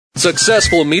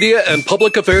Successful media and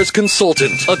public affairs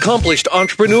consultant, accomplished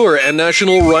entrepreneur and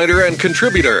national writer and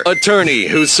contributor, attorney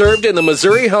who served in the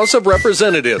Missouri House of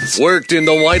Representatives, worked in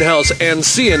the White House and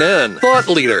CNN, thought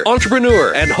leader,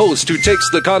 entrepreneur, and host who takes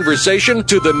the conversation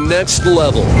to the next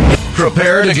level.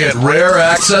 Prepare to get rare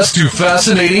access to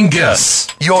fascinating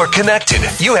guests. You're connected.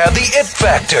 You have the it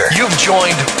factor. You've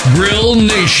joined Grill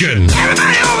Nation.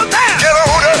 Everybody over there! Get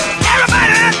over there!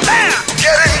 Everybody out there!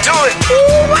 Get into it!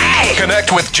 Ooh-wee!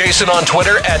 Connect with Jason on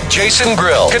Twitter at Jason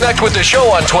Grill. Connect with the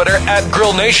show on Twitter at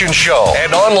Grill Nation Show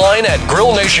and online at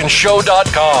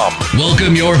grillnationshow.com.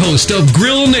 Welcome your host of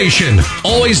Grill Nation,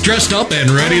 always dressed up and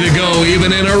ready to go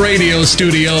even in a radio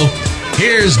studio.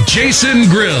 Here's Jason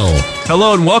Grill.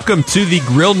 Hello and welcome to the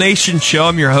Grill Nation Show.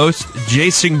 I'm your host,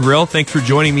 Jason Grill. Thanks for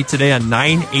joining me today on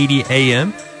 980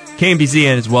 AM, KMBZ,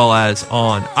 and as well as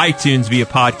on iTunes via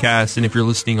podcast. And if you're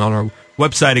listening on our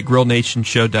website at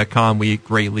grillnationshow.com, we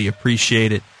greatly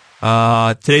appreciate it.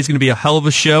 Today's going to be a hell of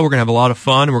a show. We're going to have a lot of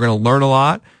fun. We're going to learn a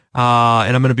lot.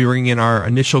 And I'm going to be bringing in our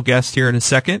initial guest here in a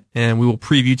second, and we will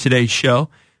preview today's show.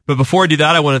 But before I do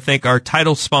that, I want to thank our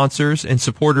title sponsors and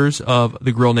supporters of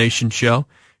the Grill Nation Show.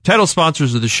 Title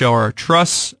sponsors of the show are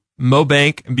Truss,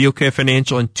 MoBank, BOK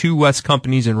Financial, and Two West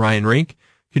Companies and Ryan Rink.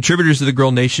 Contributors to the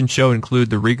Grill Nation Show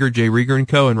include the Rieger, Jay Rieger &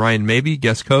 Co., and Ryan Mabey,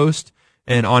 guest host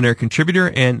and on-air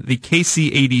contributor, and the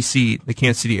KCADC, the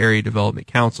Kansas City Area Development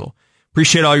Council.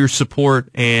 Appreciate all your support,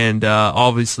 and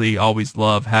obviously always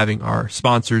love having our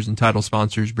sponsors and title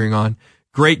sponsors bring on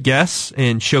great guests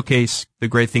and showcase the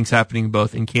great things happening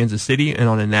both in Kansas City and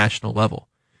on a national level.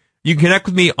 You can connect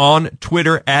with me on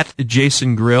Twitter at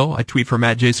Jason Grill. I tweet from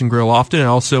at Jason Grill often, and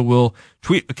also will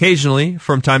tweet occasionally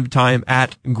from time to time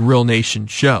at Grill Nation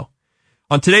Show.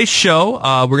 On today's show,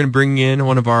 we're going to bring in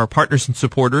one of our partners and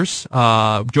supporters,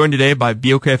 joined today by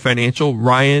BOK Financial,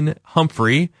 Ryan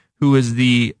Humphrey, who is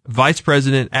the vice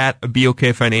president at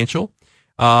BOK Financial.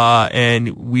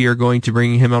 And we are going to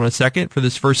bring him on in a second for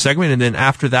this first segment. And then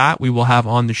after that, we will have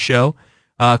on the show,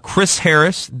 Chris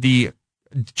Harris, the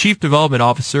Chief Development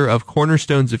Officer of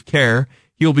Cornerstones of Care.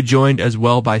 He will be joined as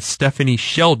well by Stephanie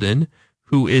Sheldon,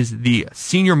 who is the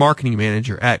Senior Marketing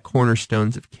Manager at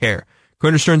Cornerstones of Care.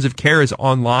 Cornerstones of Care is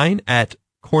online at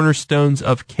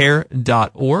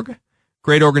cornerstonesofcare.org.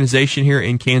 Great organization here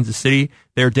in Kansas City.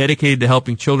 They're dedicated to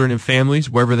helping children and families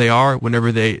wherever they are,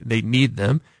 whenever they need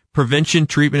them. Prevention,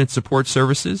 treatment, and support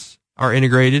services are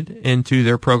integrated into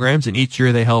their programs, and each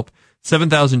year they help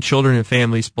 7,000 children and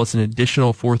families plus an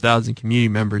additional 4,000 community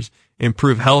members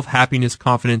improve health, happiness,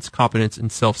 confidence, competence,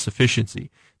 and self-sufficiency.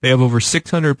 They have over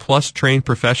 600 plus trained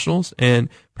professionals and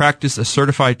practice a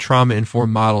certified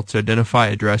trauma-informed model to identify,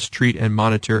 address, treat, and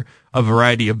monitor a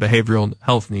variety of behavioral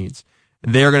health needs.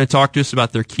 They are going to talk to us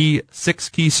about their six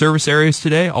key service areas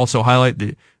today, also highlight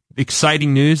the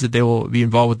exciting news that they will be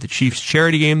involved with the Chiefs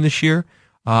charity game this year,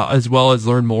 as well as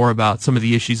learn more about some of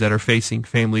the issues that are facing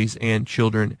families and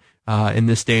children in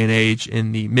this day and age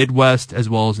in the Midwest as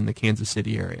well as in the Kansas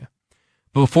City area.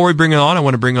 But before we bring it on, I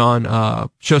want to bring on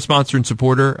show sponsor and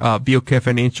supporter, BOK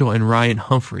Financial, and Ryan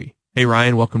Humphrey. Hey,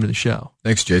 Ryan, welcome to the show.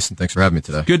 Thanks, Jason. Thanks for having me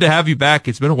today. Good to have you back.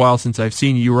 It's been a while since I've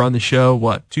seen you. You were on the show,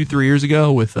 2-3 years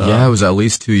ago? Yeah, it was at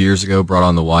least 2 years ago, brought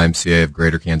on the YMCA of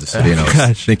Greater Kansas City, and I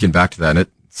was thinking back to that, and it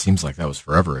seems like that was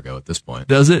forever ago at this point.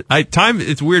 Does it?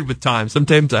 It's weird with time.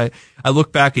 Sometimes I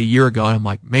look back a year ago and I'm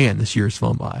like, man, this year's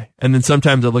flown by. And then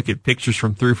sometimes I look at pictures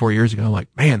from 3 or 4 years ago and I'm like,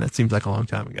 man, that seems like a long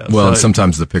time ago. Well, and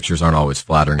sometimes the pictures aren't always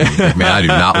flattering. Man, I do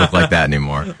not look like that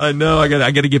anymore. I know. I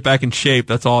got to get back in shape.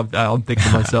 That's all I'm thinking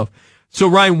to myself. So,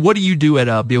 Ryan, what do you do at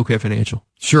BOK Financial?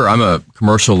 Sure. I'm a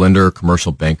commercial lender,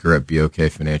 commercial banker at BOK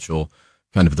Financial,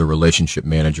 kind of the relationship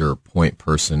manager, point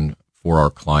person for our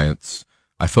clients.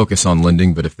 I focus on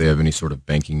lending, but if they have any sort of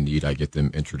banking need, I get them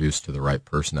introduced to the right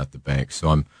person at the bank. So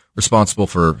I'm responsible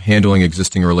for handling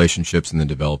existing relationships and then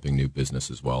developing new business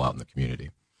as well out in the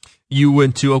community. You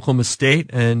went to Oklahoma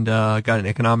State and got an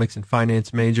economics and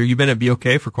finance major. You've been at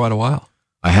BOK for quite a while.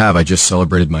 I have. I just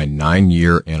celebrated my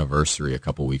 9-year anniversary a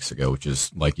couple weeks ago, which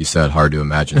is, like you said, hard to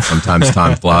imagine. Sometimes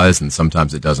time flies and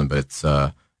sometimes it doesn't, but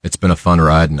it's been a fun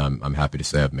ride, and I'm happy to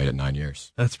say I've made it 9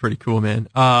 years. That's pretty cool, man.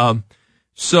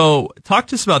 So talk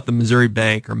to us about the Missouri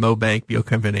Bank or MoBank,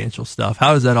 BOK Financial stuff.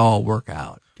 How does that all work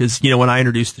out? Because, when I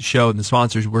introduced the show and the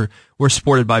sponsors, we're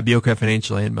supported by BOK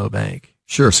Financial and MoBank.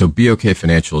 Sure. So BOK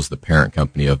Financial is the parent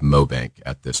company of MoBank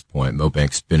at this point.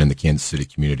 MoBank's been in the Kansas City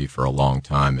community for a long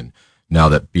time, and now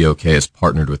that BOK has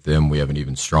partnered with them, we have an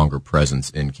even stronger presence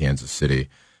in Kansas City.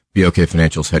 BOK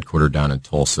Financial is headquartered down in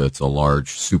Tulsa. It's a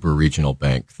large, super regional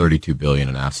bank, $32 billion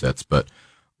in assets, but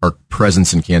our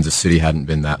presence in Kansas City hadn't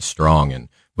been that strong, and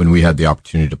when we had the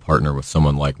opportunity to partner with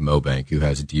someone like MoBank, who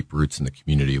has deep roots in the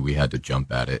community, we had to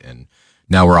jump at it. And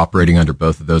now we're operating under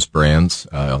both of those brands.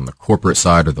 On the corporate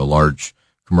side or the large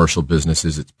commercial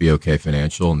businesses, it's BOK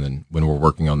Financial. And then when we're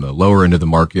working on the lower end of the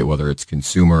market, whether it's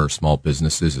consumer or small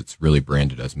businesses, it's really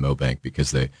branded as MoBank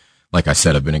because they, like I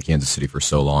said, I've been in Kansas City for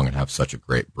so long and have such a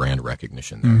great brand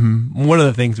recognition there. Mm-hmm. One of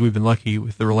the things we've been lucky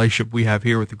with the relationship we have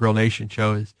here with the Grill Nation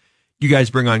show is you guys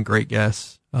bring on great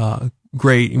guests,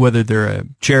 great, whether they're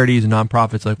charities and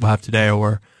nonprofits like we'll have today,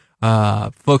 or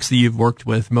folks that you've worked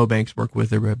with, MoBank's worked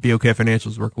with, or BOK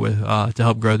Financial's worked with to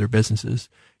help grow their businesses.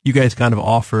 You guys kind of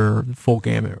offer the full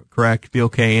gamut, correct?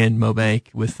 BOK and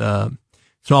MoBank with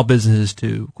small businesses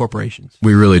to corporations.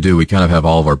 We really do. We kind of have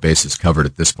all of our bases covered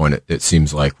at this point. It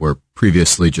seems like where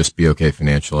previously just BOK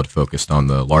Financial had focused on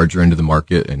the larger end of the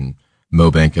market and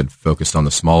MoBank had focused on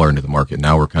the smaller end of the market.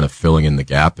 Now we're kind of filling in the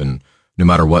gap, and no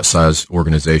matter what size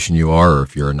organization you are, or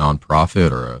if you're a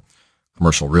nonprofit or a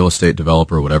commercial real estate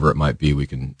developer, whatever it might be, we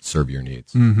can serve your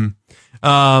needs.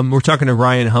 Mm-hmm. We're talking to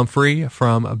Ryan Humphrey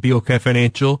from BOK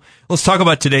Financial. Let's talk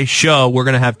about today's show. We're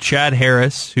going to have Chad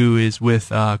Harris, who is with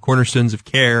Cornerstones of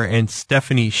Care, and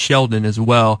Stephanie Sheldon as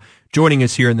well, joining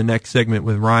us here in the next segment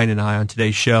with Ryan and I on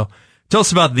today's show. Tell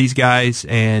us about these guys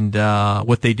and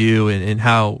what they do and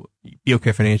how BOK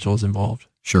Financial is involved.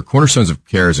 Sure. Cornerstones of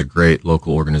Care is a great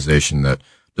local organization that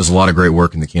does a lot of great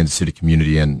work in the Kansas City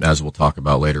community and, as we'll talk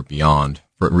about later, beyond,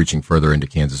 reaching further into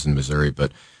Kansas and Missouri.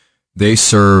 But they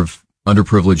serve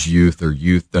underprivileged youth or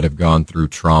youth that have gone through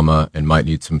trauma and might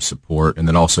need some support, and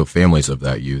then also families of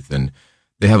that youth. And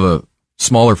they have a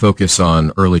smaller focus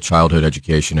on early childhood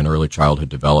education and early childhood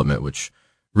development, which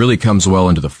really comes well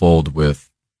into the fold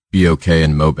with BOK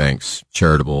and MoBank's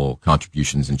charitable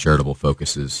contributions and charitable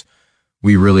focuses.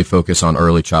 We really focus on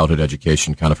early childhood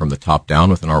education kind of from the top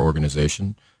down within our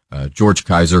organization. George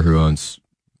Kaiser, who owns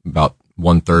about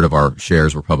 1/3 of our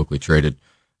shares, we're publicly traded,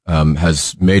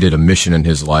 has made it a mission in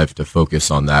his life to focus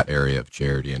on that area of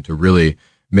charity and to really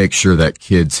make sure that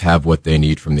kids have what they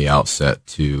need from the outset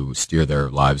to steer their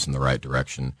lives in the right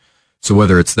direction. So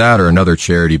whether it's that or another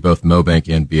charity, both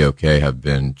MoBank and BOK have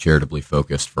been charitably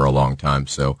focused for a long time.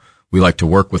 So we like to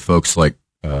work with folks like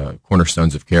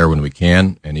Cornerstones of Care when we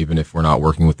can, and even if we're not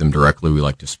working with them directly, we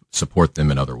like to support them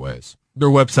in other ways. Their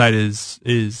website is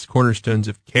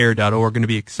cornerstonesofcare.org. Going to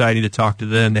be exciting to talk to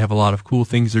them. They have a lot of cool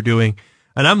things they're doing,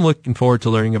 and I'm looking forward to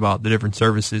learning about the different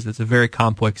services. It's a very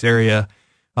complex area,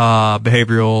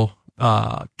 behavioral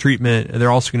treatment. They're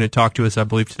also going to talk to us, I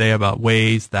believe, today about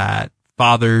ways that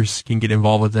fathers can get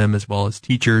involved with them as well as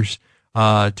teachers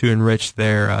to enrich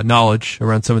their knowledge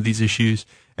around some of these issues.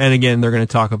 And again, they're going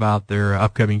to talk about their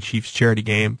upcoming Chiefs charity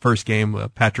game, first game.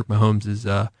 Patrick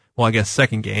Mahomes'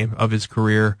 second game of his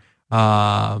career,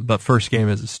 but first game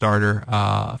as a starter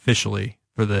officially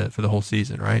for the whole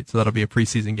season, right? So that'll be a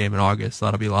preseason game in August. So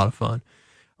that'll be a lot of fun.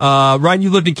 Ryan, you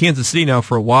lived in Kansas City now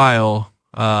for a while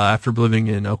after living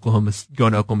in Oklahoma,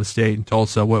 going to Oklahoma State and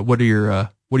Tulsa. What do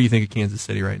you think of Kansas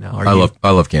City right now? I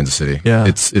love Kansas City. Yeah.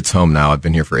 It's home now. I've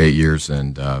been here for 8 years,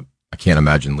 and I can't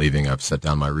imagine leaving. I've set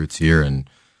down my roots here, and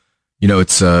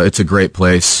it's a great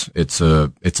place. It's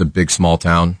a big small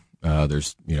town.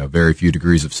 There's very few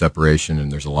degrees of separation,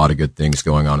 and there's a lot of good things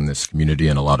going on in this community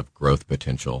and a lot of growth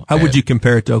potential. How would you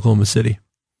compare it to Oklahoma City?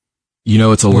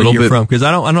 It's a little bit from, because I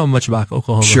don't know much about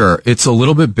Oklahoma. Sure, it's a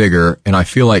little bit bigger, and I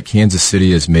feel like Kansas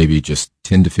City is maybe just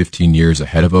 10 to 15 years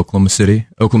ahead of Oklahoma City.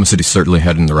 Oklahoma City's certainly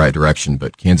heading in the right direction,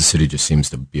 but Kansas City just seems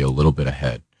to be a little bit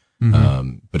ahead.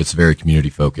 Mm-hmm. But it's very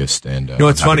community focused, and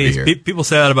what's funny is people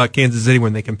say that about Kansas City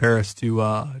when they compare us to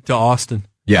Austin.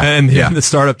 Yeah, and in the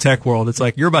startup tech world, it's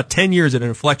like you're about 10 years at an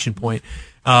inflection point,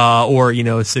 or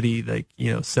a city like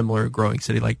similar growing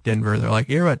city like Denver. They're like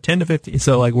you're about 10 to 15.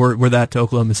 So like we're that to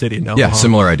Oklahoma City. No, yeah,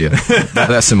 similar idea.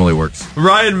 That similarly works.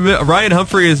 Ryan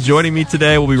Humphrey is joining me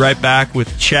today. We'll be right back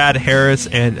with Chad Harris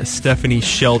and Stephanie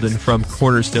Sheldon from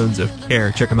Cornerstones of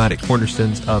Care. Check them out at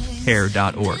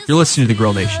cornerstonesofcare.org. You're listening to the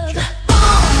Grill Nation Show.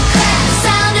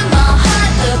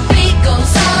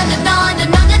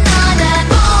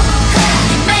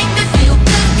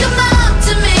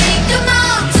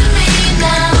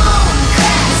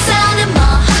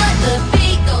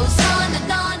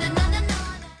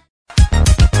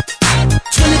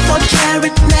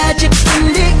 Magic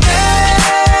in the air.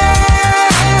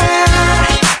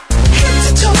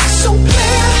 Head to toe so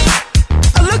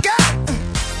clear. Look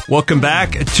out. Welcome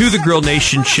back to the Grill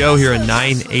Nation Show here at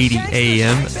 980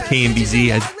 AM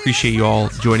KMBZ. I appreciate you all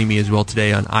joining me as well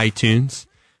today on iTunes,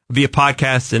 via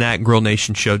podcast, and at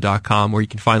grillnationshow.com, where you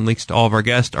can find links to all of our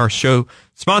guests, our show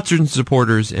sponsors and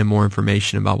supporters, and more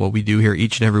information about what we do here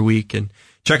each and every week. And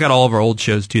check out all of our old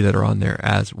shows, too, that are on there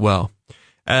as well.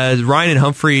 As Ryan and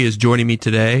Humphrey is joining me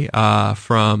today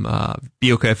from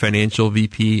BOK Financial,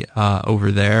 VP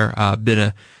over there. Been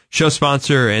a show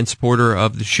sponsor and supporter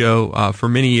of the show for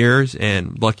many years,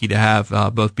 and lucky to have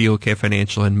both BOK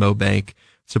Financial and MoBank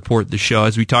support the show.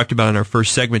 As we talked about in our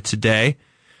first segment today,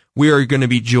 we are going to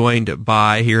be joined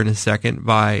by, here in a second,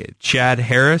 by Chad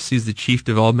Harris. He's the Chief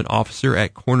Development Officer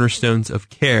at Cornerstones of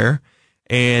Care,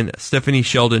 and Stephanie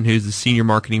Sheldon, who's the Senior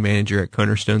Marketing Manager at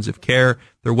Cornerstones of Care.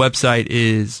 Their website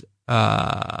is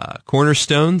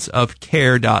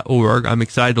cornerstonesofcare.org. I'm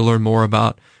excited to learn more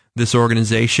about this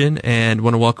organization and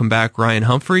want to welcome back Ryan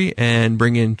Humphrey and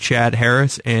bring in Chad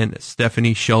Harris and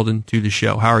Stephanie Sheldon to the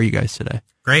show. How are you guys today?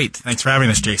 Great. Thanks for having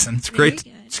us, Jason. It's great.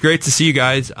 It's great to see you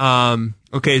guys.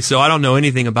 Okay, so I don't know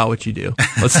anything about what you do.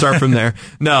 Let's start from there.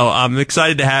 No, I'm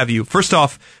excited to have you. First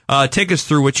off, take us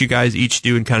through what you guys each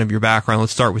do and kind of your background.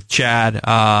 Let's start with Chad.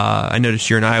 I noticed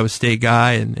you're an Iowa State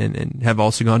guy and have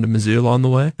also gone to Mizzou along the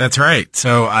way. That's right.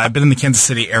 So I've been in the Kansas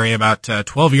City area about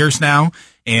 12 years now,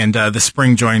 and this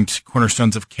spring joined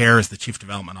Cornerstones of Care as the Chief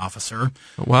Development Officer.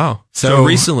 Wow. So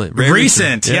recently.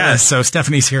 Recent, yeah. So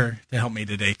Stephanie's here to help me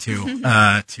today, too,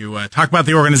 to talk about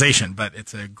the organization. But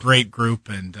it's a great group,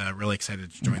 and really excited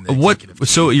to join the executive team.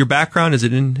 So your background, is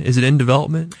it in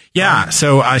development? Yeah.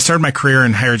 So I started my career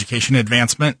in higher education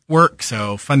advancement work,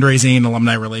 so fundraising,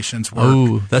 alumni relations work.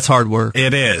 Oh, that's hard work.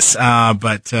 It is,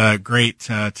 but great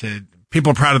to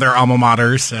people are proud of their alma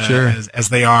maters Sure. as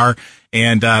they are,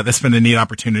 and that's been a neat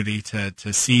opportunity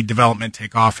to see development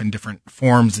take off in different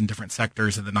forms in different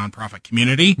sectors of the nonprofit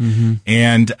community,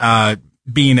 and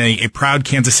being a proud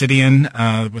Kansas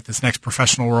Cityan with this next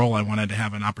professional role, I wanted to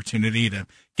have an opportunity to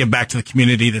give back to the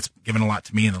community that's given a lot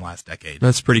to me in the last decade.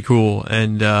 That's pretty cool,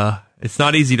 and it's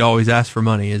not easy to always ask for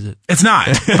money, is it? It's not,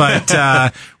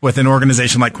 but with an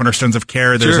organization like Cornerstones of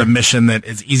Care, there's Sure. a mission that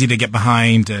is easy to get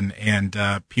behind, and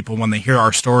people, when they hear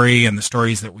our story and the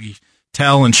stories that we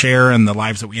tell and share and the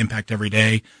lives that we impact every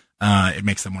day, it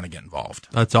makes them want to get involved.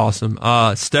 That's awesome.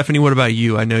 Stephanie, what about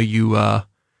you? I know you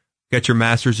got your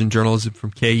master's in journalism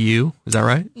from KU. Is that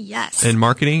right? Yes. In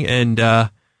marketing, and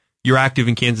you're active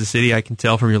in Kansas City. I can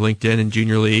tell from your LinkedIn and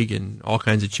Junior League and all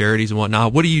kinds of charities and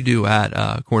whatnot. What do you do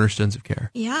at Cornerstones of Care?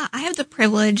 Yeah, I have the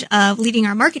privilege of leading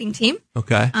our marketing team.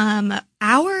 Okay.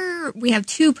 We have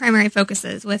two primary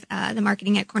focuses with the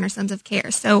marketing at Cornerstones of Care.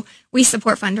 So we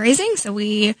support fundraising. So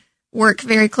we work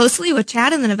very closely with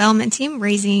Chad and the development team,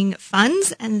 raising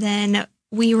funds, and then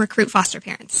we recruit foster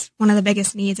parents. One of the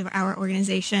biggest needs of our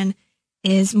organization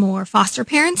is more foster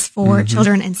parents for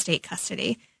children in state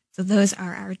custody. So those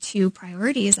are our two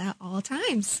priorities at all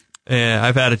times.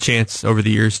 I've had a chance over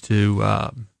the years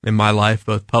to, in my life,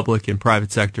 both public and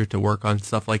private sector, to work on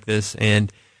stuff like this.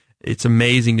 And it's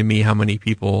amazing to me how many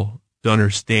people don't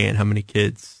understand how many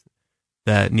kids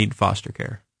that need foster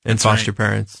care and That's foster right.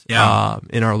 parents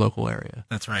in our local area.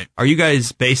 That's right. Are you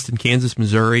guys based in Kansas,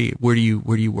 Missouri? Where do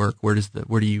you work? Where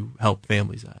do you help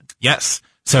families at? Yes.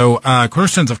 So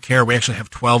Cornerstones of Care, we actually have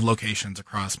 12 locations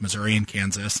across Missouri and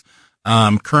Kansas.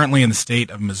 Currently in the state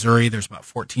of Missouri, there's about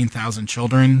 14,000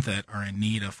 children that are in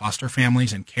need of foster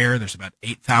families and care. There's about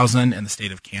 8,000 in the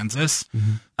state of Kansas.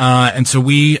 And so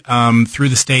we, through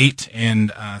the state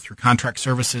and through contract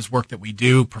services work that we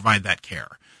do, provide that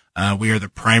care. We are the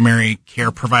primary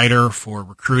care provider for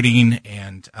recruiting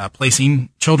and placing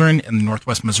children in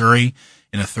Northwest Missouri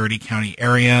in a 30-county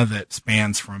area that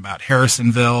spans from about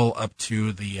Harrisonville up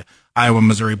to the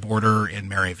Iowa-Missouri border in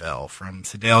Maryville, from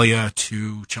Sedalia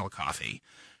to Chillicothe.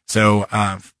 So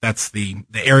that's the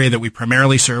area that we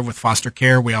primarily serve with foster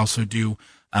care. We also do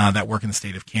that work in the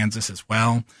state of Kansas as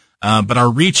well. But our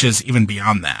reach is even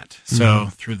beyond that. So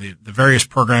through the various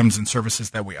programs and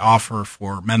services that we offer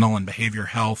for mental and behavior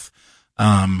health,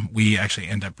 we actually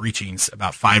end up reaching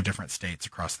about 5 different states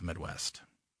across the Midwest.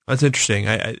 That's interesting.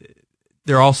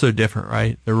 They're all so different,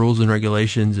 right? The rules and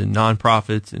regulations and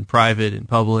nonprofits and private and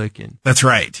public. And That's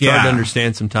right. it's hard to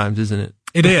understand sometimes, isn't it?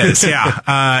 It is, yeah.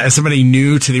 As somebody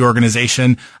new to the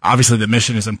organization, obviously the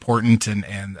mission is important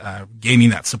and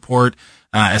gaining that support.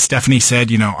 As Stephanie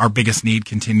said, our biggest need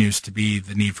continues to be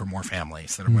the need for more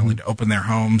families that are willing to open their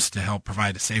homes to help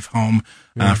provide a safe home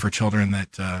for children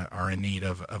that are in need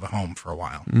of a home for a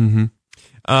while.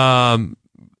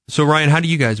 So Ryan, how do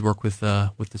you guys work with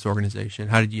this organization?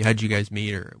 How did you guys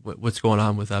meet, or what's going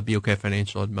on with BOK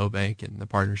Financial and MoBank and the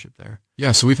partnership there?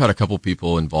 Yeah, so we've had a couple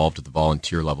people involved at the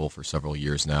volunteer level for several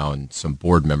years now, and some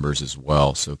board members as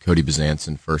well. So Cody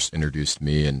Bezanson first introduced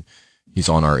me, and he's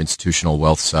on our institutional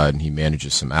wealth side, and he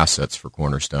manages some assets for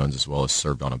Cornerstones as well as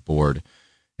served on a board.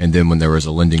 And then when there was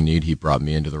a lending need, he brought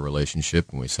me into the relationship,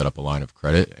 and we set up a line of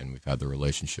credit, and we've had the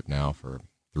relationship now for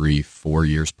 3-4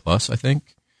 years plus, I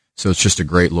think. So it's just a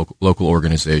great local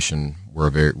organization.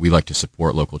 We like to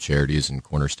support local charities, and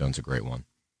Cornerstone's a great one.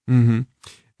 Mm-hmm.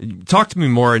 Talk to me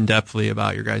more in depthly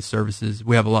about your guys' services.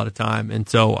 We have a lot of time, and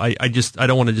so I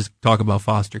don't want to just talk about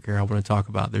foster care. I want to talk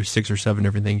about there's 6 or 7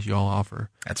 different things you all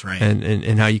offer. That's right,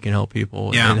 and how you can help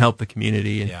people and help the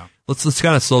community. And let's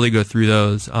kind of slowly go through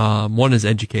those. One is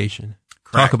education.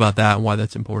 Correct. Talk about that and why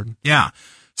that's important. Yeah.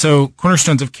 So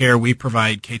Cornerstones of Care, we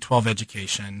provide K-12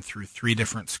 education through 3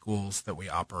 different schools that we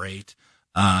operate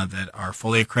that are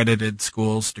fully accredited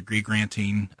schools, degree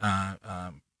granting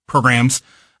programs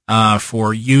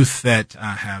for youth that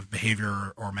have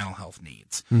behavior or mental health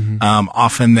needs. Mm-hmm.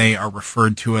 Often they are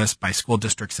referred to us by school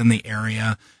districts in the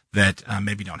area that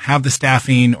maybe don't have the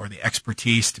staffing or the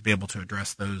expertise to be able to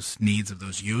address those needs of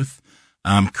those youth.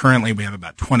 Currently, we have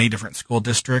about 20 different school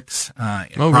districts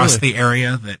across the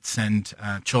area that send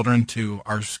children to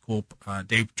our school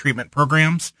day treatment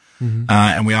programs,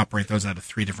 and we operate those out of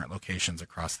 3 different locations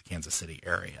across the Kansas City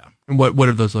area. And what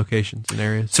are those locations and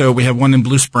areas? So we have one in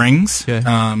Blue Springs. Okay.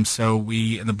 So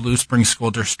we, in the Blue Springs School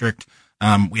District,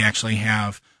 we actually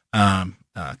have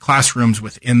classrooms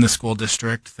within the school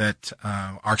district that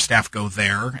our staff go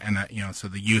there, and so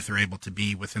the youth are able to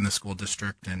be within the school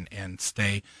district and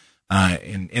stay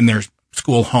in their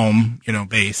school home,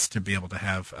 base to be able to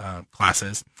have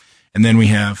classes. And then we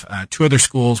have 2 other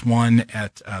schools, one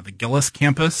at the Gillis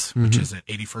campus, which is at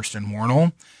 81st and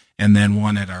Warnell, and then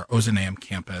one at our Ozanam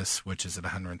campus, which is at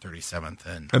 137th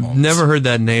and I've Holmes. never heard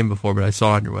that name before, but I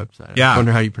saw it on your website. Yeah. I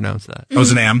wonder how you pronounce that.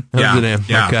 Ozanam. Ozanam.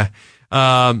 Yeah. Okay.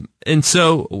 And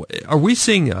so are we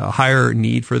seeing a higher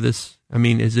need for this? I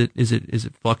mean, is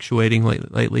it fluctuating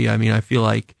lately? I mean, I feel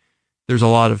like there's a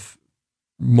lot of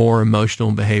more emotional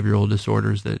and behavioral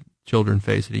disorders that children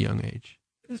face at a young age.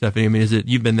 Stephanie, I mean,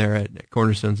 you've been there at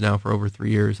Cornerstones now for over 3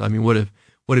 years. I mean, what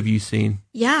have you seen?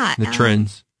 Yeah. The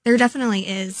trends? There definitely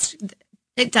is.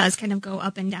 It does kind of go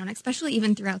up and down, especially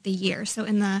even throughout the year. So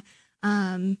in the,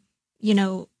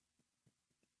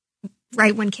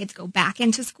 right when kids go back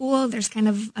into school, there's kind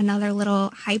of another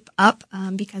little hype up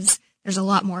because there's a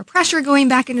lot more pressure going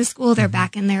back into school. They're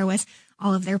back in there with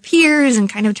all of their peers and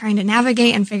kind of trying to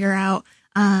navigate and figure out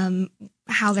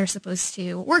how they're supposed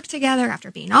to work together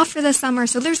after being off for the summer.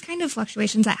 So there's kind of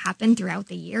fluctuations that happen throughout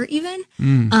the year even.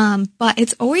 But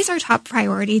it's always our top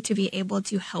priority to be able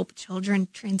to help children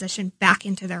transition back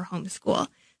into their home school.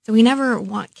 So we never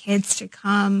want kids to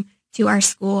come to our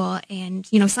school and,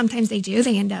 sometimes they do.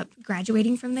 They end up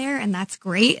graduating from there, and that's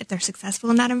great if they're successful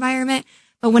in that environment.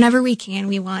 But whenever we can,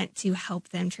 we want to help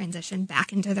them transition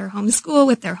back into their home school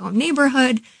with their home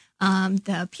neighborhood,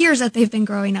 the peers that they've been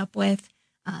growing up with.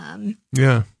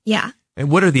 Yeah. And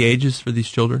what are the ages for these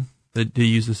children that do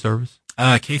use the service?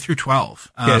 K through 12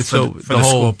 for the whole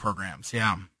school programs.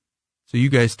 Yeah. So you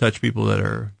guys touch people that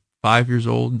are 5 years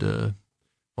old to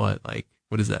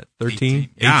what is that? 13?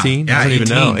 18? Yeah, I don't even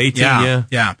know. 18,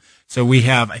 yeah. So we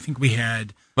had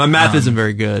my math isn't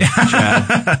very good, Chad.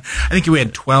 I think we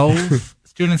had 12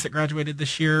 students that graduated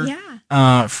this year.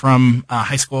 Yeah. From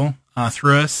high school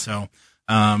through us. So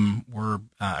we're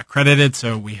accredited.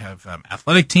 So we have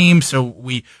athletic teams. So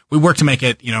we work to make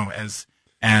it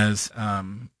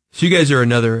So you guys are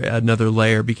another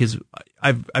layer, because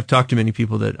I've talked to many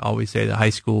people that always say the high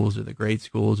schools or the grade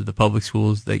schools or the public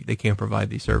schools they can't provide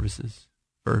these services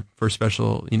for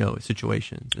special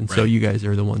situations, and so you guys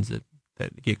are the ones that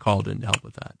get called in to help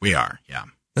with that. We are, yeah.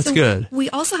 That's good. We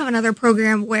also have another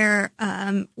program where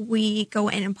we go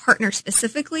in and partner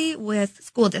specifically with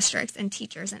school districts and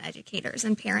teachers and educators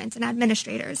and parents and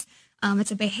administrators.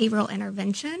 It's a behavioral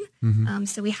intervention.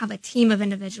 So we have a team of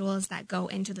individuals that go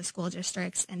into the school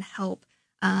districts and help,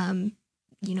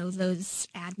 those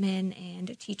admin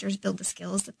and teachers build the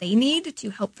skills that they need to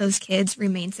help those kids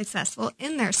remain successful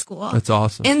in their school. That's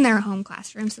awesome. In their home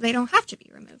classroom, so they don't have to be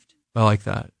removed. I like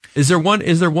that. Is there one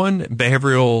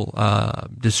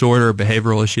behavioral disorder,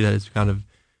 behavioral issue that is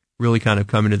really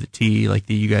coming to the T, like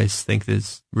that you guys think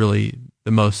is really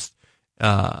the most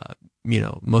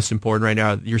most important right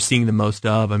now, you're seeing the most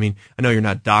of? I mean, I know you're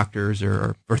not doctors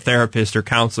or therapists or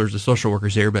counselors or social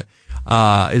workers here, but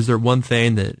is there one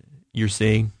thing that you're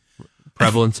seeing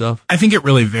prevalence of? I think it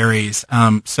really varies.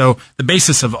 So the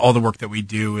basis of all the work that we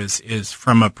do is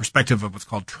from a perspective of what's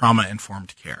called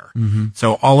trauma-informed care.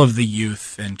 So all of the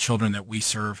youth and children that we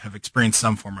serve have experienced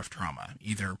some form of trauma,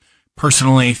 either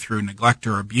personally through neglect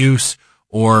or abuse,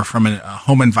 or from a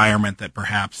home environment that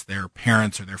perhaps their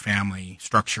parents or their family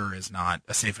structure is not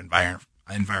a safe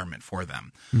environment for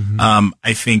them.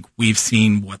 I think we've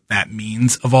seen what that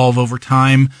means evolve over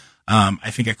time.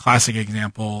 I think a classic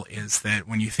example is that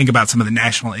when you think about some of the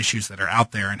national issues that are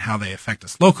out there and how they affect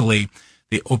us locally,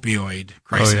 the opioid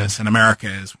crisis in America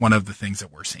is one of the things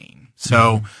that we're seeing.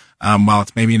 So while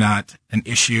it's maybe not an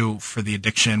issue for the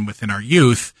addiction within our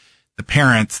youth, the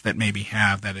parents that maybe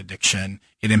have that addiction,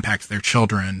 it impacts their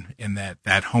children in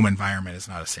that home environment is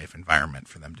not a safe environment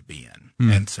for them to be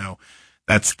in. And so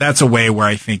that's a way where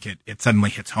I think it suddenly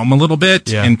hits home a little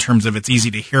bit in terms of it's easy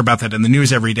to hear about that in the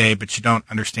news every day, but you don't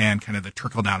understand kind of the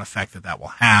trickle-down effect that will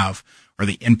have or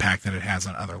the impact that it has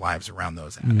on other lives around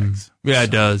those addicts. Yeah,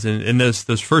 it does. And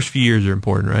those first few years are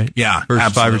important, right? Yeah, first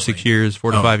absolutely. 5 or 6 years,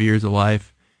 4 to 5 years of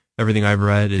life. Everything I've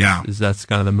read is that's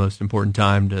kind of the most important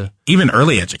time to... Even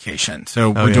early education.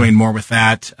 So we're doing more with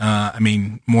that.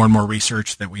 More and more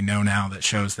research that we know now that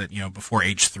shows that, before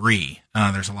age 3,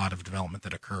 there's a lot of development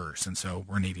that occurs. And so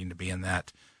we're needing to be in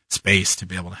that space to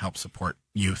be able to help support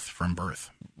youth from birth.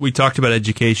 We talked about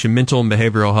education, mental and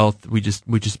behavioral health. We just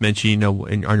mentioned,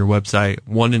 on your website,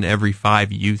 1 in every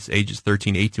 5 youths ages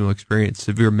 13 to 18 will experience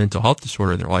severe mental health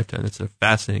disorder in their lifetime. It's a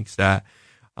fascinating stat.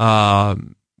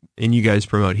 And you guys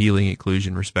promote healing,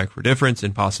 inclusion, respect for difference,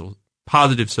 and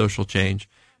positive social change.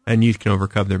 And youth can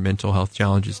overcome their mental health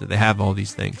challenges that they have, all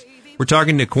these things. We're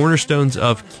talking to Cornerstones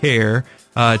of Care.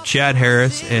 Chad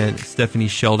Harris and Stephanie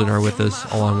Sheldon are with us,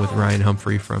 along with Ryan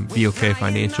Humphrey from BOK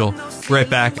Financial. Right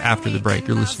back after the break.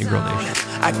 You're listening to Grill Nation.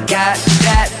 I got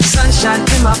that sunshine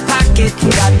in my pocket,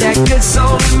 got that good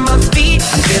soul in my feet.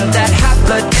 I feel that hot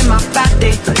blood in my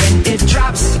body when it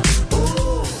drops.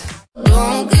 Ooh.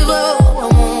 Don't give up, I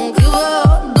won't give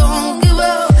up. Don't give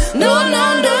up, no.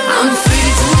 I'm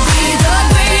free to be the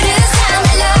greatest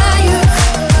liar.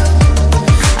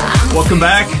 Welcome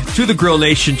back to the Grill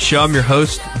Nation Show. I'm your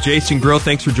host, Jason Grill.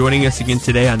 Thanks for joining us again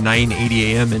today on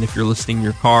 980 AM. And if you're listening in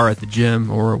your car, at the gym,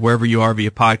 or wherever you are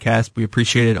via podcast, we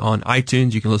appreciate it on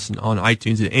iTunes. You can listen on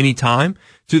iTunes at any time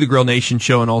to the Grill Nation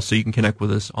Show. And also you can connect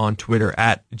with us on Twitter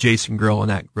at Jason Grill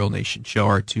and at Grill Nation Show,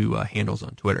 our 2 handles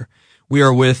on Twitter. We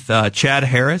are with Chad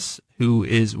Harris, who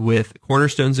is with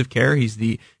Cornerstones of Care. He's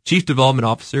the Chief Development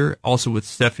Officer. Also with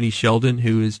Stephanie Sheldon,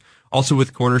 who is also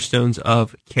with Cornerstones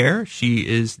of Care. She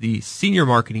is the Senior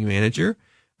Marketing Manager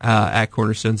at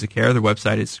Cornerstones of Care. Their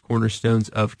website is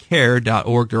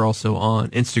cornerstonesofcare.org. They're also on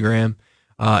Instagram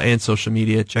and social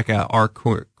media. Check out our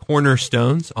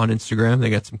Cornerstones on Instagram. They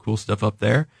got some cool stuff up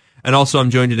there. And also I'm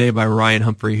joined today by Ryan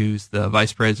Humphrey, who's the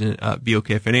Vice President at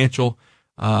BOK Financial.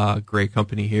 Great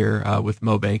company here with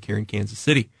MoBank here in Kansas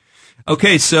City.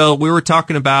 Okay, so we were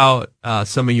talking about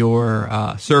some of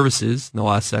your services in the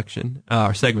last segment,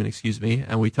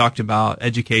 and we talked about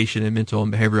education and mental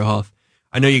and behavioral health.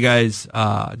 I know you guys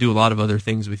do a lot of other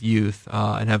things with youth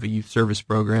and have a youth service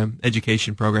program,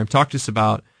 education program. Talk to us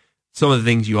about some of the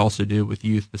things you also do with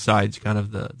youth besides kind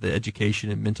of the education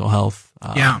and mental health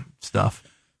stuff.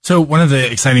 So one of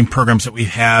the exciting programs that we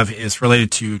have is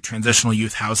related to transitional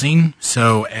youth housing.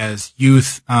 So as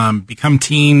youth become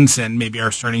teens and maybe are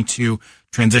starting to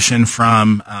transition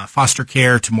from foster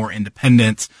care to more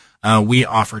independence, we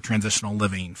offer transitional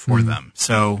living for them.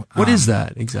 So what is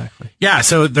that exactly? Yeah,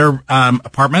 so they're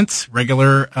apartments,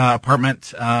 regular apartment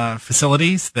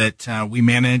facilities that we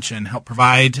manage and help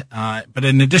provide. But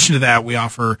in addition to that, we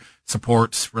offer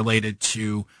supports related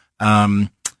to what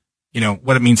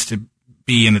it means to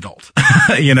be an adult,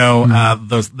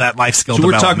 that life skill so development.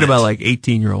 We're talking about like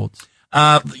 18-year-olds.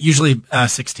 Usually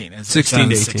 16. 16 to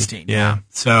 18. 16, yeah.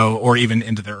 So, or even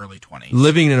into their early 20s.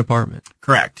 Living in an apartment.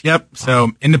 Correct. Yep.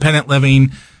 So independent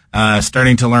living,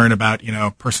 starting to learn about,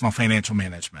 personal financial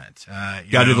management. Got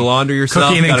to do the laundry yourself.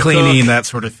 Cooking and cleaning, that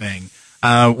sort of thing.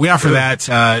 We offer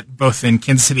that both in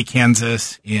Kansas City,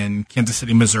 Kansas, in Kansas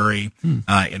City, Missouri,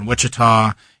 in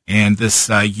Wichita. And this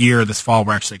fall,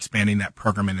 we're actually expanding that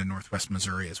program into Northwest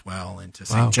Missouri as well, into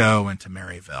St. Joe and to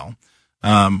Maryville.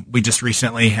 We just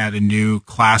recently had a new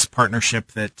class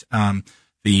partnership that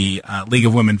the League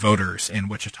of Women Voters in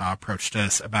Wichita approached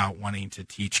us about wanting to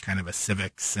teach kind of a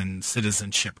civics and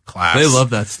citizenship class. They love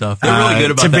that stuff. They're really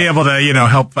good about to that. be able to,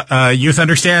 help youth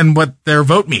understand what their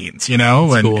vote means, and,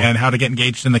 cool. and how to get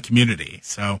engaged in the community.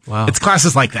 So it's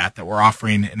classes like that we're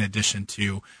offering in addition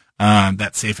to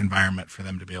that safe environment for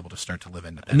them to be able to start to live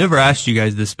independently. I never asked you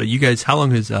guys this, but you guys, how long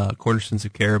has Cornerstones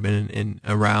of Care been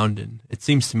around? And it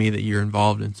seems to me that you're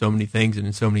involved in so many things and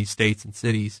in so many states and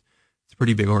cities. It's a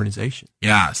pretty big organization.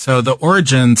 Yeah. So the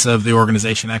origins of the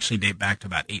organization actually date back to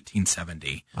about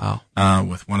 1870. Wow.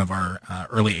 With one of our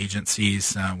early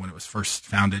agencies when it was first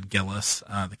founded, Gillis.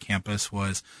 The campus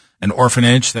was an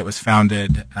orphanage that was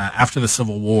founded after the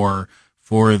Civil War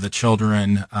for the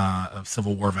children of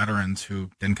Civil War veterans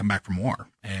who didn't come back from war.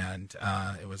 And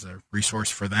it was a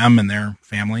resource for them and their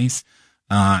families.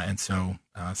 And so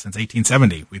since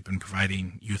 1870, we've been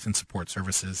providing youth and support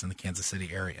services in the Kansas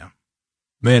City area.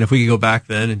 Man, if we could go back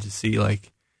then and just see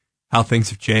like how things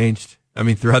have changed. I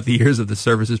mean, throughout the years of the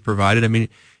services provided. I mean,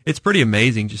 it's pretty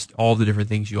amazing just all the different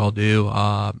things you all do.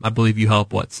 I believe you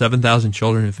help, 7,000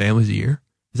 children and families a year?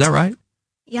 Is that right?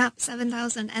 Yep,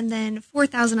 7,000. And then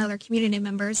 4,000 other community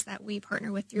members that we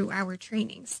partner with through our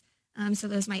trainings. So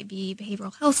those might be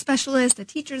behavioral health specialists, the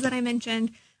teachers that I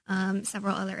mentioned,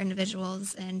 several other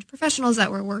individuals and professionals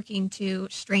that we're working to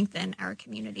strengthen our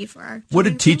community for our. What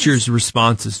are teachers'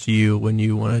 responses to you when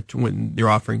you're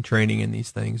offering training in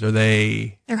these things?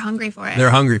 They're hungry for it. They're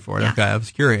hungry for it. Yeah. Okay, I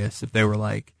was curious if they were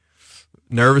like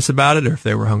nervous about it or if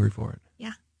they were hungry for it.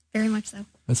 Yeah, very much so.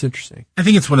 That's interesting. I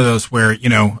think it's one of those where,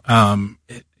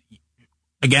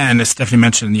 again, as Stephanie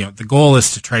mentioned, the goal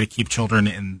is to try to keep children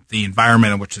in the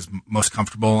environment in which is most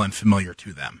comfortable and familiar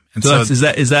to them. And so is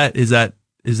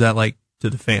that like to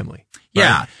the family?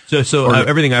 Yeah. Right? So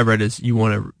everything I've read is you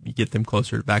want to get them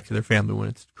closer back to their family when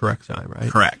it's the correct time, right?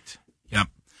 Correct. Yep.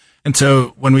 And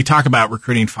so when we talk about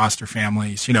recruiting foster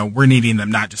families, we're needing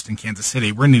them not just in Kansas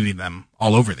City, we're needing them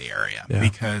all over the area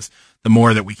because the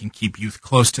more that we can keep youth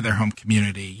close to their home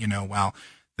community, while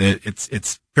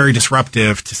it's very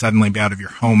disruptive to suddenly be out of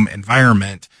your home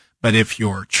environment. But if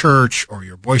your church or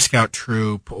your Boy Scout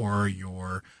troop or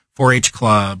your 4-H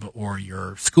club or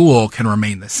your school can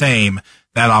remain the same,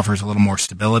 that offers a little more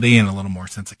stability and a little more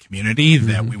sense of community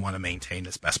that we want to maintain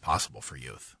as best possible for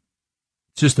youth.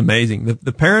 It's just amazing.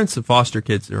 The parents of foster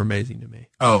kids are amazing to me.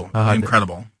 Oh,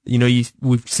 incredible.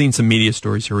 We've seen some media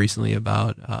stories here recently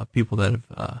about people that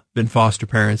have been foster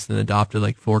parents and adopted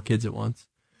like 4 kids at once.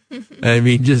 I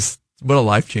mean, just what a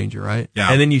life changer, right?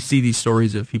 Yeah. And then you see these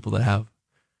stories of people that have,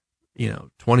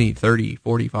 20, 30,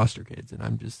 40 foster kids. And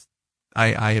I'm just,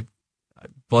 I have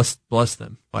blessed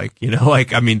them.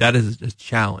 That is a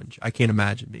challenge. I can't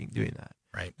imagine doing that.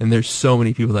 Right. And there's so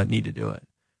many people that need to do it.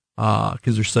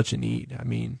 Cause there's such a need. I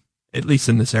mean, at least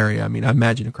in this area, I mean, I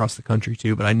imagine across the country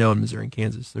too, but I know in Missouri and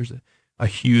Kansas, there's a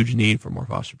huge need for more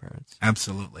foster parents.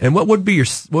 Absolutely. And what would be your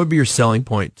selling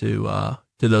point to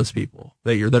those people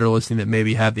that are listening that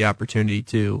maybe have the opportunity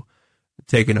to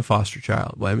take in a foster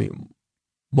child? Well, I mean,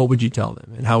 what would you tell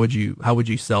them, and how would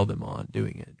you sell them on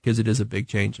doing it? Because it is a big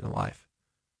change in life.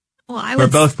 Well, for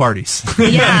both parties.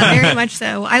 Yeah, very much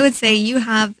so. I would say you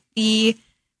have the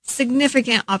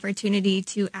significant opportunity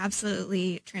to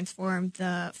absolutely transform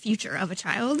the future of a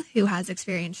child who has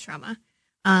experienced trauma.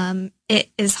 It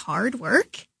is hard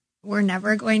work. We're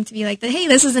never going to be like, hey,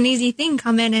 this is an easy thing.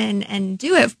 Come in and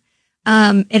do it.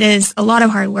 It is a lot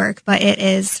of hard work, but it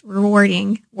is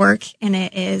rewarding work and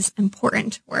it is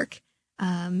important work.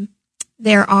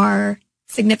 There are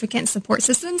significant support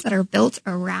systems that are built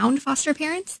around foster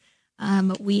parents.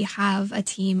 We have a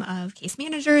team of case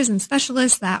managers and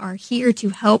specialists that are here to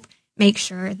help make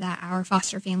sure that our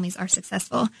foster families are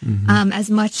successful. As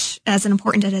much as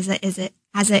important as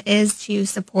it is to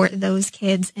support those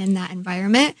kids in that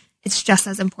environment, it's just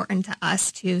as important to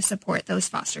us to support those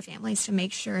foster families to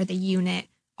make sure the unit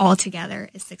altogether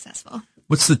is successful.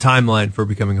 What's the timeline for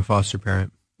becoming a foster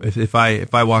parent? If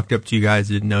I walked up to you guys,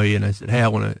 didn't know you, and I said, hey, I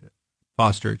want to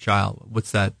foster a child,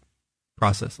 what's that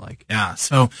process like? Yeah,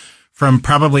 so from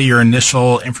probably your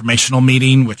initial informational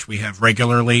meeting, which we have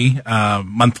regularly,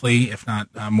 monthly, if not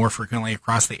more frequently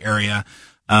across the area,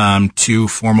 to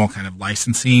formal kind of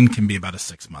licensing can be about a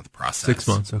 6-month process. 6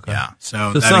 months, okay. Yeah,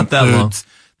 so it's that not that long.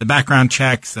 The background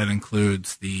checks, that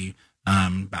includes the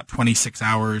about 26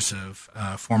 hours of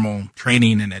formal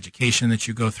training and education that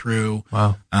you go through.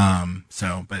 Wow.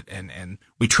 And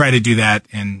we try to do that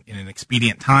in an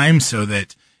expedient time so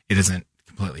that it isn't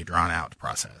completely drawn out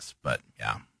process. But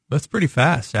yeah. That's pretty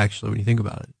fast, actually, when you think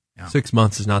about it. Yeah. 6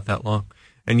 months is not that long.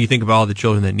 And you think about all the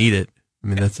children that need it. I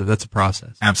mean, that's a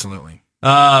process. Absolutely.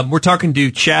 We're talking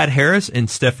to Chad Harris and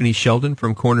Stephanie Sheldon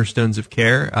from Cornerstones of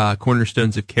Care,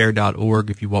 cornerstonesofcare.org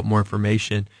if you want more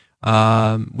information.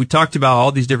 We talked about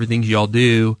all these different things y'all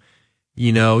do.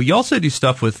 You also do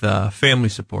stuff with family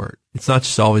support. It's not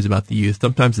just always about the youth.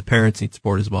 Sometimes the parents need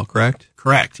support as well, correct?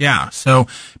 Correct, yeah. So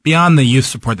beyond the youth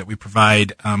support that we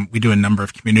provide, we do a number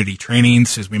of community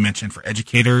trainings, as we mentioned, for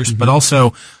educators, but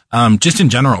also just in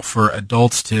general for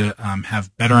adults to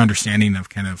have better understanding of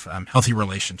kind of healthy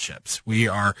relationships. We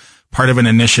are part of an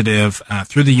initiative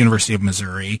through the University of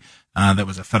Missouri that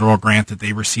was a federal grant that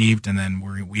they received, and then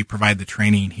we provide the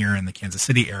training here in the Kansas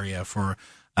City area for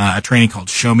a training called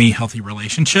Show Me Healthy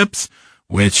Relationships,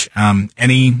 which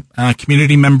any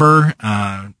community member,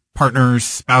 partners,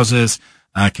 spouses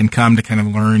can come to kind of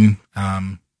learn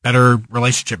better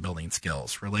relationship building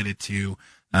skills related to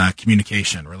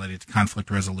communication, related to conflict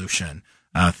resolution,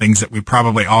 things that we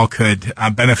probably all could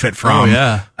benefit from,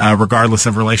 regardless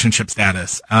of relationship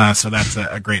status. So that's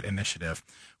a great initiative.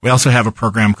 We also have a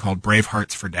program called Brave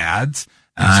Hearts for Dads.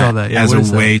 I saw that. Yeah, as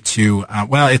a way to,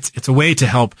 it's a way to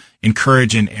help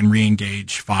encourage and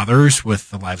re-engage fathers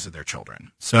with the lives of their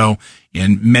children. So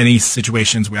in many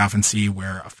situations, we often see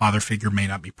where a father figure may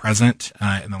not be present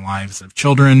in the lives of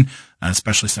children,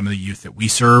 especially some of the youth that we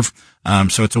serve.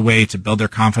 So it's a way to build their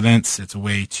confidence. It's a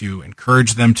way to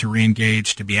encourage them to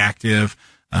re-engage, to be active,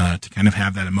 to kind of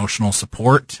have that emotional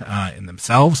support in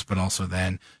themselves, but also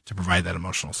then to provide that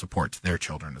emotional support to their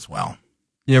children as well.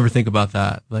 You ever think about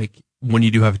that? Like, when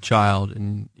you do have a child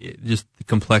and just the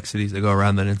complexities that go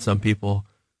around that, and some people,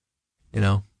 they're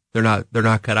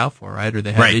not cut out for, right? Or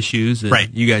they have issues,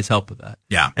 and you guys help with that.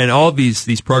 Yeah. And all of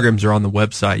these programs are on the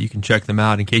website. You can check them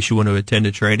out in case you want to attend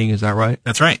a training. Is that right?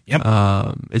 That's right. Yep.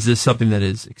 Is this something that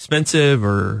is expensive,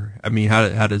 or, I mean,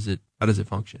 how does it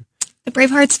function? The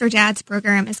Brave Hearts for Dads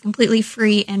program is completely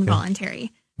free and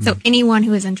voluntary. So anyone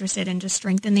who is interested in just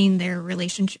strengthening their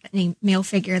relationship, any male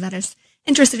figure that is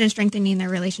interested in strengthening their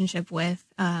relationship with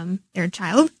their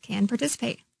child can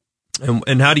participate.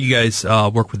 And how do you guys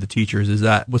work with the teachers?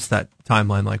 What's that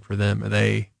timeline like for them?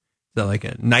 Is that like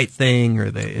a night thing, or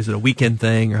is it a weekend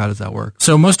thing, or how does that work?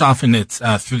 So most often it's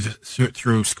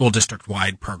through school district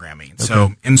wide programming. Okay.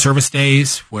 So in service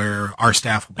days, where our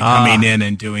staff will be coming in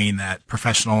and doing that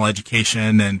professional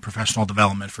education and professional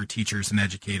development for teachers and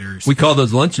educators. We call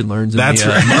those lunch and learns. That's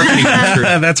right. Marketing industry.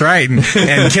 That's right.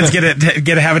 And kids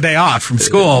get to have a day off from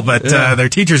school, but their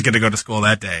teachers get to go to school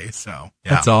that day. So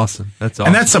yeah. That's awesome.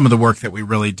 And that's some of the work that we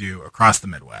really do across the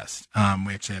Midwest.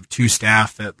 We actually have 2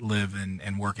 staff that live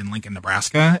and work in Lincoln,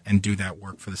 Nebraska, and do that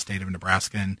work for the state of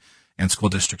Nebraska and school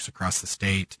districts across the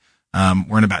state.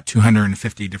 We're in about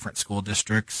 250 different school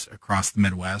districts across the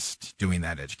Midwest doing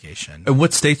that education. And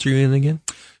what states are you in again?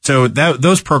 So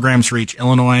those programs reach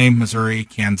Illinois, Missouri,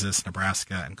 Kansas,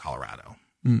 Nebraska, and Colorado.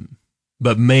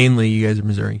 But mainly you guys are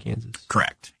Missouri and Kansas.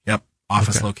 Correct. Yep.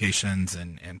 Office locations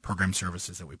and program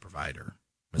services that we provide are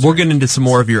Missouri. We'll get into some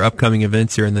more of your upcoming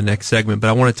events here in the next segment, but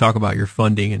I want to talk about your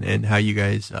funding and how you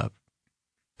guys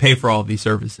pay for all of these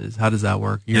services. How does that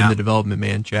work? You're the development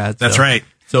man, Chad. That's right.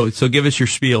 So give us your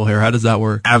spiel here. How does that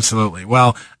work? Absolutely.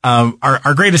 Well,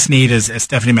 our greatest need, as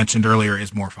Stephanie mentioned earlier,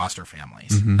 is more foster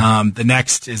families. The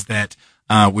next is that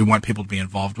we want people to be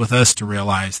involved with us, to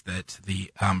realize that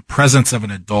the presence of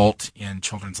an adult in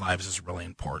children's lives is really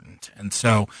important. And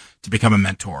so to become a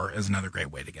mentor is another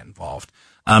great way to get involved.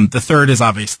 The third is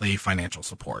obviously financial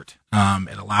support.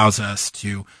 It allows us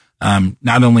to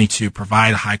not only to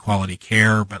provide high quality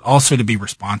care, but also to be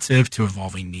responsive to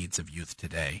evolving needs of youth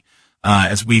today.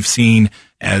 As we've seen,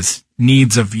 as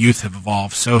needs of youth have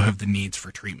evolved, so have the needs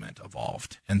for treatment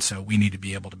evolved. And so we need to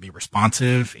be able to be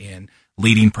responsive in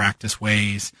leading practice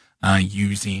ways,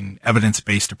 using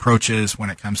evidence-based approaches when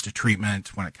it comes to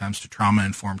treatment, when it comes to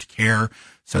trauma-informed care,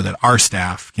 so that our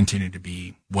staff continue to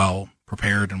be well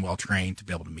prepared and well trained to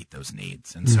be able to meet those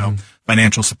needs. And so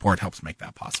financial support helps make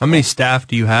that possible. How many staff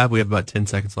do you have? We have about 10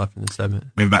 seconds left in this segment.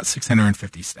 We have about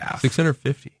 650 staff.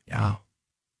 650. Yeah. Wow.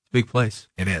 Big place.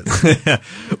 It is.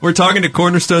 We're talking to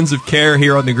Cornerstones of Care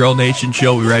here on the Grill Nation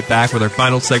Show. We'll be right back with our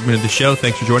final segment of the show.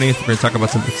 Thanks for joining us. We're going to talk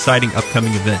about some exciting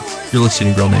upcoming events. You're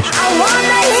listening to Grill Nation. I wanna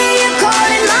hear you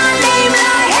calling my name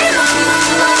like, hey mama,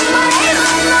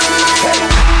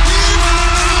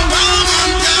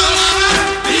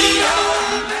 hey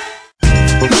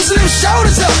mama. Loosen them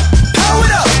shoulders up, pull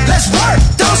it up, let's work.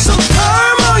 Throw some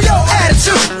perm on your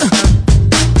attitude.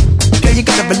 Girl, you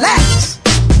gotta relax.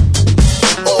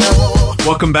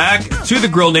 Welcome back to the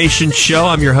Grill Nation Show.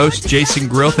 I'm your host, Jason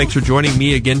Grill. Thanks for joining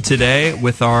me again today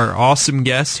with our awesome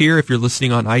guests here. If you're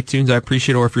listening on iTunes, I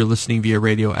appreciate it, or if you're listening via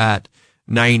radio at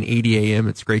 980 AM,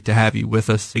 it's great to have you with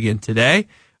us again today.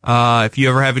 If you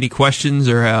ever have any questions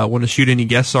or want to shoot any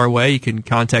guests our way, you can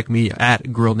contact me at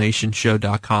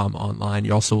grillnationshow.com online.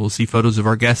 You also will see photos of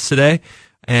our guests today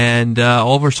and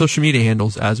all of our social media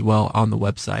handles as well on the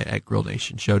website at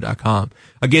grillnationshow.com.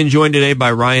 Again, joined today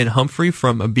by Ryan Humphrey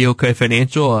from BOK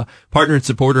Financial, a partner and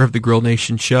supporter of the Grill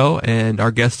Nation Show, and our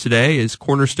guest today is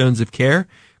Cornerstones of Care.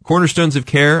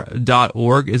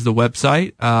 Cornerstonesofcare.org is the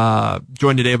website.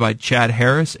 Joined today by Chad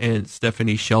Harris and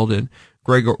Stephanie Sheldon.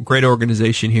 Great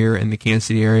organization here in the Kansas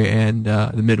City area and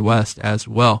the Midwest as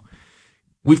well.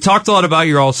 We've talked a lot about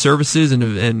your all services,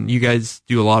 and you guys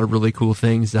do a lot of really cool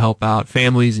things to help out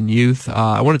families and youth.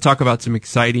 I want to talk about some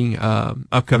exciting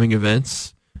upcoming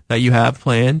events that you have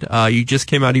planned. You just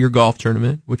came out of your golf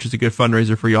tournament, which is a good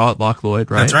fundraiser for y'all at Loch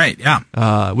Lloyd, right? That's right,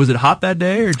 yeah. Was it hot that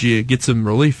day, or did you get some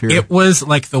relief here? It was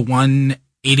like the one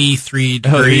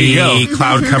 83-degree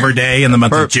cloud cover day in the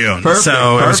month of June. Perfect,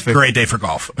 so it was a great day for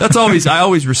golf. I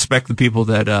always respect the people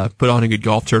that put on a good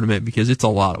golf tournament because it's a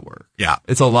lot of work. Yeah.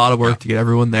 It's a lot of work to get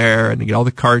everyone there and to get all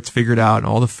the carts figured out and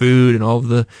all the food and all of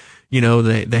the,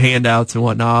 the handouts and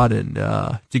whatnot. And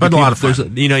to get a lot of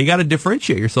fun. You got to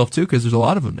differentiate yourself too because there's a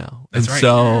lot of them now. That's and right.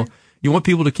 So you want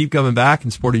people to keep coming back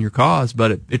and supporting your cause,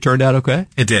 but it turned out okay.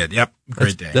 It did. Yep.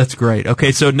 Great day. That's great.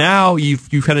 Okay. So now you've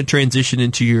kind of transitioned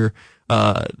into your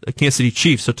Kansas City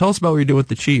Chiefs. So tell us about what you're doing with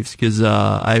the Chiefs because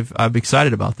I'm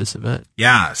excited about this event.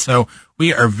 Yeah, so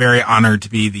we are very honored to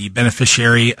be the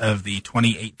beneficiary of the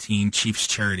 2018 Chiefs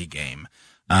Charity Game,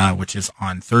 which is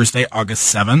on Thursday,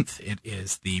 August 7th. It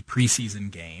is the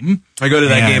preseason game. I go to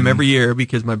that game every year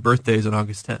because my birthday is on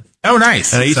August 10th. Oh,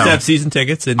 nice. And I used to have season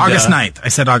tickets. And, August 9th. I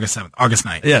said August 7th. August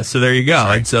 9th. Yeah, so there you go.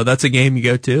 Right. And so that's a game you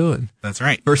go to. And that's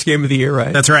right. First game of the year,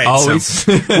 right? That's right. Always.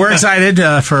 So we're excited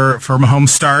for Mahomes'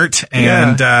 start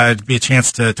and be a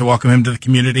chance to welcome him to the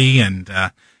community and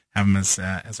have him as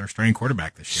our starting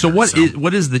quarterback this year. So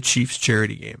what is the Chiefs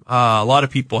charity game? A lot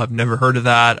of people have never heard of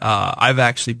that. I've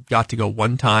actually got to go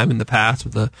one time in the past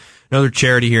with another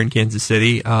charity here in Kansas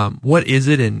City. What is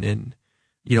it and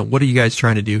what are you guys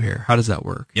trying to do here? How does that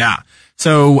work? Yeah.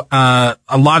 So, a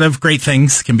lot of great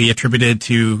things can be attributed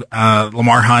to,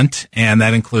 Lamar Hunt, and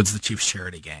that includes the Chiefs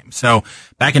charity game. So,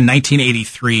 back in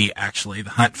 1983, actually,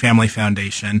 the Hunt Family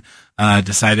Foundation,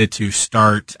 decided to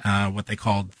start, what they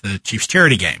called the Chiefs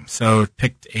charity game. So,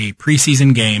 picked a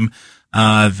preseason game,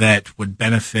 that would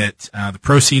benefit, the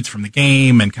proceeds from the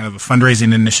game and kind of a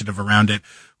fundraising initiative around it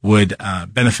would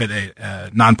benefit a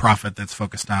nonprofit that's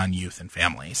focused on youth and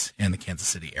families in the Kansas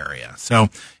City area. So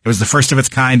it was the first of its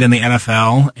kind in the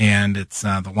NFL, and it's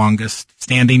the longest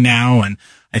standing now. And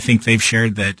I think they've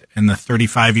shared that in the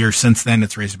 35 years since then,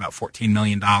 it's raised about $14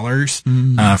 million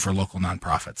for local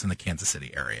nonprofits in the Kansas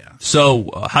City area.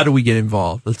 So how do we get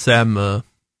involved? Let's say I'm a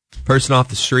person off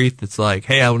the street that's like,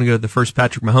 hey, I want to go to the first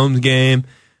Patrick Mahomes game.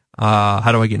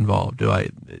 How do I get involved? How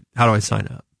do I sign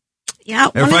up? Yeah.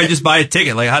 Or if I just buy a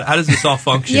ticket, like how does this all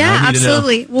function? Yeah,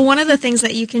 absolutely. Well, one of the things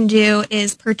that you can do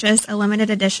is purchase a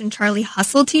limited edition Charlie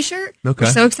Hustle t-shirt. Okay.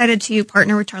 We're so excited to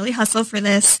partner with Charlie Hustle for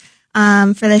this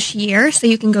year. So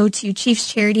you can go to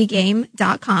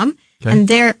chiefscharityGame.com. Okay. And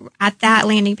there at that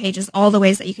landing page is all the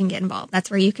ways that you can get involved.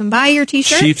 That's where you can buy your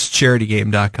t-shirt.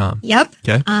 ChiefscharityGame.com. Yep.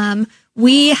 Okay.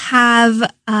 We have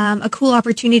a cool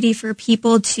opportunity for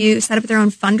people to set up their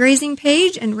own fundraising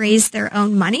page and raise their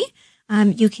own money.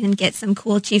 You can get some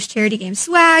cool Chiefs Charity Game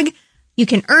swag. You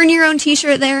can earn your own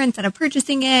t-shirt there instead of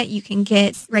purchasing it. You can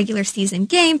get regular season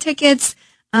game tickets,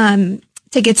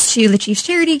 tickets to the Chiefs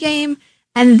Charity Game.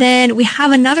 And then we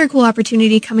have another cool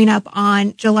opportunity coming up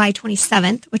on July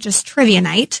 27th, which is Trivia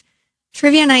Night.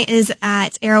 Trivia Night is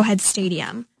at Arrowhead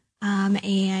Stadium.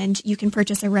 And you can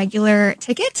purchase a regular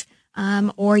ticket,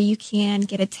 or you can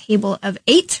get a table of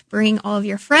 8, bring all of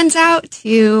your friends out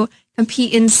to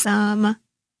compete in some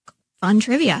fun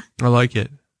trivia. I like it.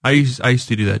 I used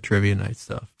to do that trivia night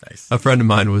stuff. Nice. A friend of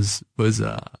mine was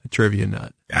a trivia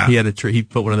nut. Yeah. He had he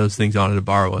put one of those things on at a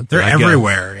bar once. They're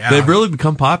everywhere. Yeah. They've really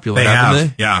become popular, haven't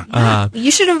they? Yeah.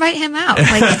 You should invite him out.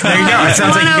 Like, there you go. It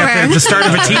sounds like you got the start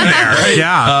of a team there.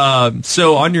 Yeah.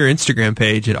 So on your Instagram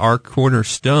page at Our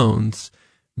Cornerstones,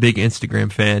 big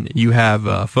Instagram fan, you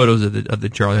have photos of the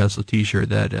Charlie Hustle t-shirt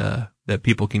that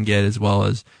people can get, as well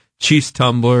as Chiefs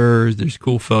tumblers. There's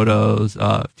cool photos.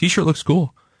 T-shirt looks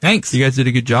cool. Thanks. You guys did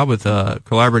a good job with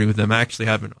collaborating with them. I actually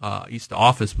have used to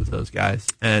office with those guys,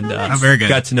 and very good.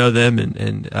 Got to know them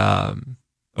and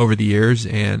over the years,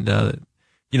 and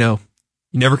you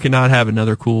never cannot have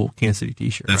another cool Kansas City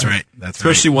t-shirt. That's right.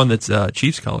 Especially one that's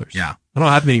Chiefs colors. Yeah. I don't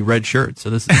have many red shirts, so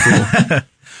this is cool.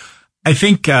 I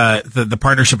think the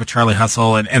partnership with Charlie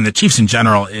Hustle and the Chiefs in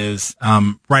general is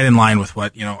right in line with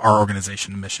what our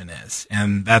organization mission is,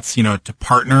 and that's to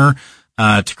partner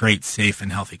to create safe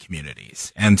and healthy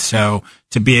communities, and so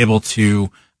to be able to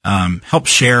help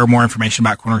share more information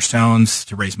about Cornerstones,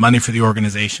 to raise money for the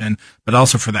organization, but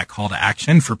also for that call to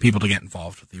action for people to get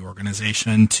involved with the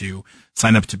organization, to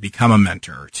sign up to become a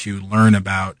mentor, to learn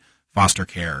about foster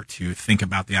care, to think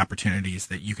about the opportunities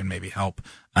that you can maybe help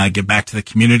give back to the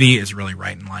community is really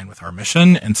right in line with our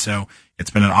mission. And so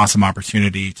it's been an awesome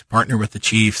opportunity to partner with the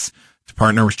Chiefs, to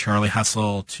partner with Charlie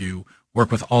Hustle, to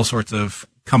work with all sorts of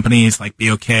companies like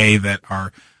BOK that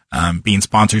are being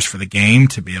sponsors for the game,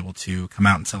 to be able to come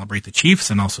out and celebrate the Chiefs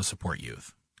and also support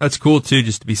youth. That's cool too,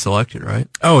 just to be selected, right?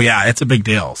 Oh yeah, it's a big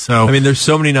deal. So I mean, there's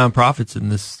so many nonprofits in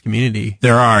this community.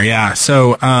 There are, yeah.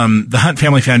 So the Hunt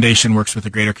Family Foundation works with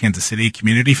the Greater Kansas City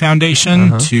Community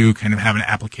Foundation to kind of have an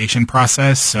application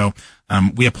process. So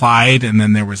we applied, and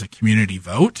then there was a community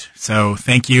vote. So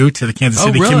thank you to the Kansas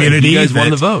City really? community. You guys won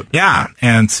the vote. Yeah,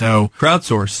 and so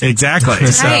crowdsourced. Exactly.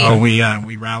 So Right.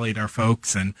 we rallied our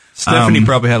folks, and Stephanie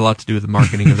probably had a lot to do with the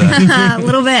marketing of that. A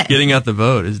little bit. Getting out the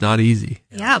vote is not easy.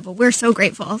 Yeah, but we're so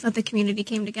grateful that the community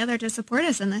came together to support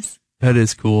us in this. That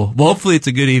is cool. Well, hopefully it's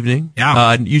a good evening.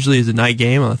 Yeah. Usually it's a night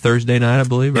game on a Thursday night, I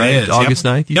believe, right? It is. August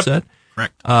Yep. 9th, you Yep. said?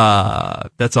 Correct.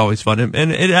 That's always fun.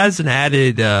 And it has an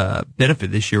added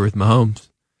benefit this year with Mahomes.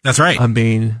 That's right. I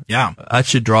mean, Yeah. that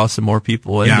should draw some more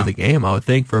people into Yeah. the game, I would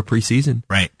think, for a preseason.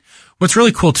 Right. What's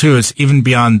really cool too is even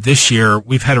beyond this year,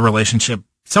 we've had a relationship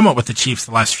somewhat with the Chiefs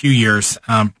the last few years.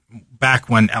 Back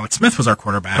when Alex Smith was our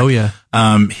quarterback. Oh, yeah.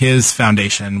 His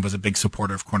foundation was a big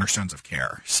supporter of Cornerstones of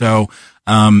Care. So,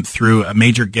 through a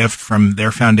major gift from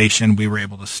their foundation, we were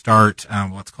able to start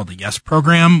what's called the YES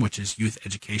program, which is Youth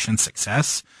Education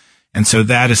Success. And so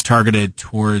that is targeted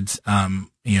towards,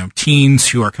 teens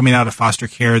who are coming out of foster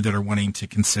care that are wanting to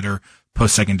consider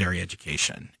post-secondary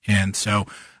education. And so,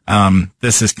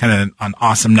 this is kind of an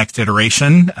awesome next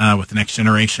iteration, with the next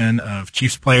generation of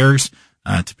Chiefs players,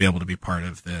 to be able to be part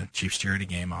of the Chiefs charity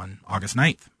game on August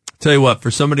 9th. Tell you what, for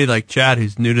somebody like Chad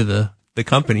who's new to the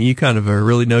company, you kind of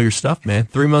really know your stuff, man.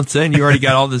 3 months in, you already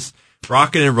got all this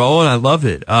rocking and rolling. I love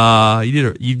it.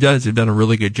 You guys have done a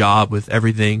really good job with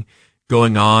everything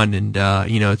going on, and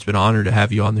it's been an honor to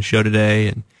have you on the show today.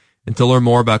 And to learn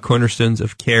more about Cornerstones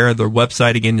of Care, their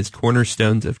website again is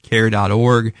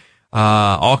cornerstonesofcare.org.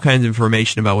 All kinds of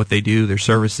information about what they do, their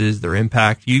services, their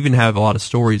impact. You even have a lot of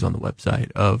stories on the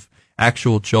website of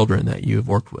actual children that you have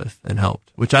worked with and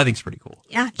helped, which I think is pretty cool.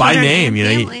 Yeah, by children name,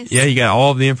 and families. you got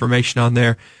all of the information on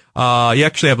there. You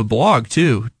actually have a blog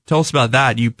too. Tell us about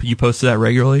that. You post that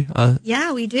regularly?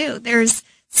 Yeah, we do. There's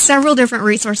several different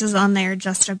resources on there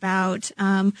just about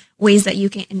ways that you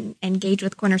can engage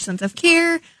with Cornerstones of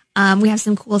Care. We have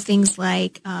some cool things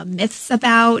like myths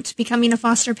about becoming a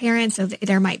foster parent. So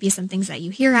there might be some things that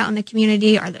you hear out in the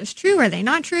community. Are those true? Are they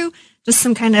not true? Just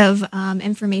some kind of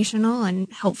informational and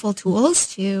helpful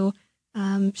tools to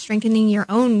strengthening your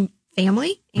own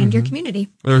family and your community.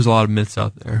 There's a lot of myths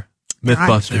out there.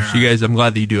 Mythbusters. There are. You guys, I'm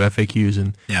glad that you do FAQs,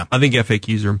 and Yeah. I think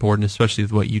FAQs are important, especially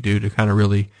with what you do to kind of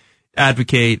really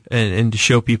advocate and to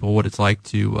show people what it's like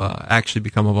to actually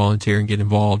become a volunteer and get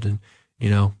involved. And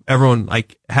everyone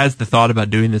has the thought about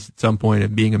doing this at some point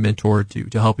and being a mentor to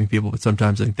helping people, but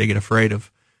sometimes I think they get afraid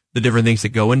of the different things that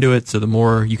go into it. So the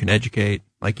more you can educate,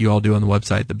 like you all do on the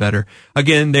website, the better.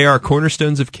 Again, they are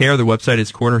Cornerstones of Care. Their website is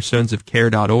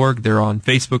cornerstonesofcare.org. They're on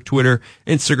Facebook, Twitter,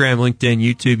 Instagram, LinkedIn,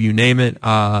 YouTube, you name it.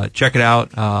 Check it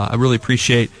out. I really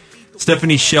appreciate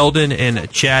Stephanie Sheldon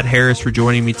and Chad Harris for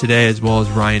joining me today, as well as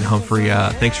Ryan Humphrey.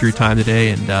 Thanks for your time today,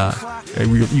 and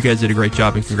you guys did a great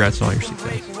job, and congrats on all your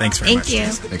success. Thanks very much.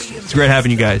 Thank you. It's great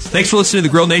having you guys. Thanks for listening to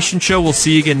the Grill Nation Show. We'll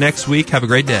see you again next week. Have a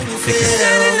great day. Take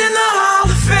care.